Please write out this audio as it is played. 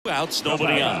Outs,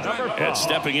 nobody on. And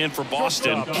stepping in for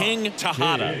Boston, King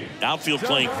Tejada. Outfield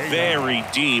playing very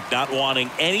deep, not wanting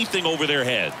anything over their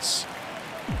heads.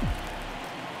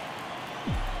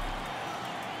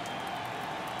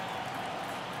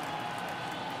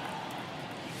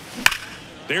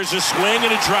 There's a swing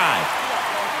and a drive.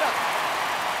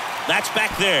 That's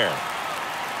back there.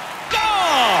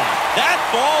 Oh, that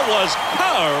ball was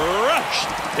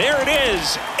crushed. There it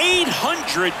is,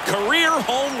 800 career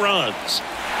home runs.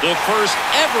 The first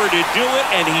ever to do it,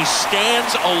 and he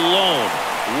stands alone.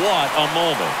 What a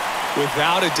moment.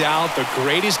 Without a doubt, the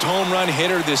greatest home run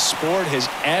hitter this sport has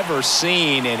ever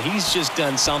seen, and he's just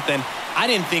done something I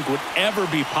didn't think would ever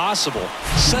be possible.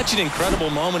 Such an incredible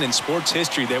moment in sports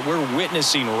history that we're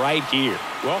witnessing right here.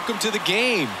 Welcome to the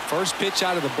game. First pitch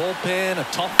out of the bullpen, a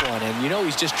tough one, and you know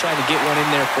he's just trying to get one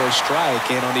in there for a strike.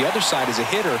 And on the other side, as a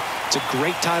hitter, it's a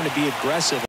great time to be aggressive.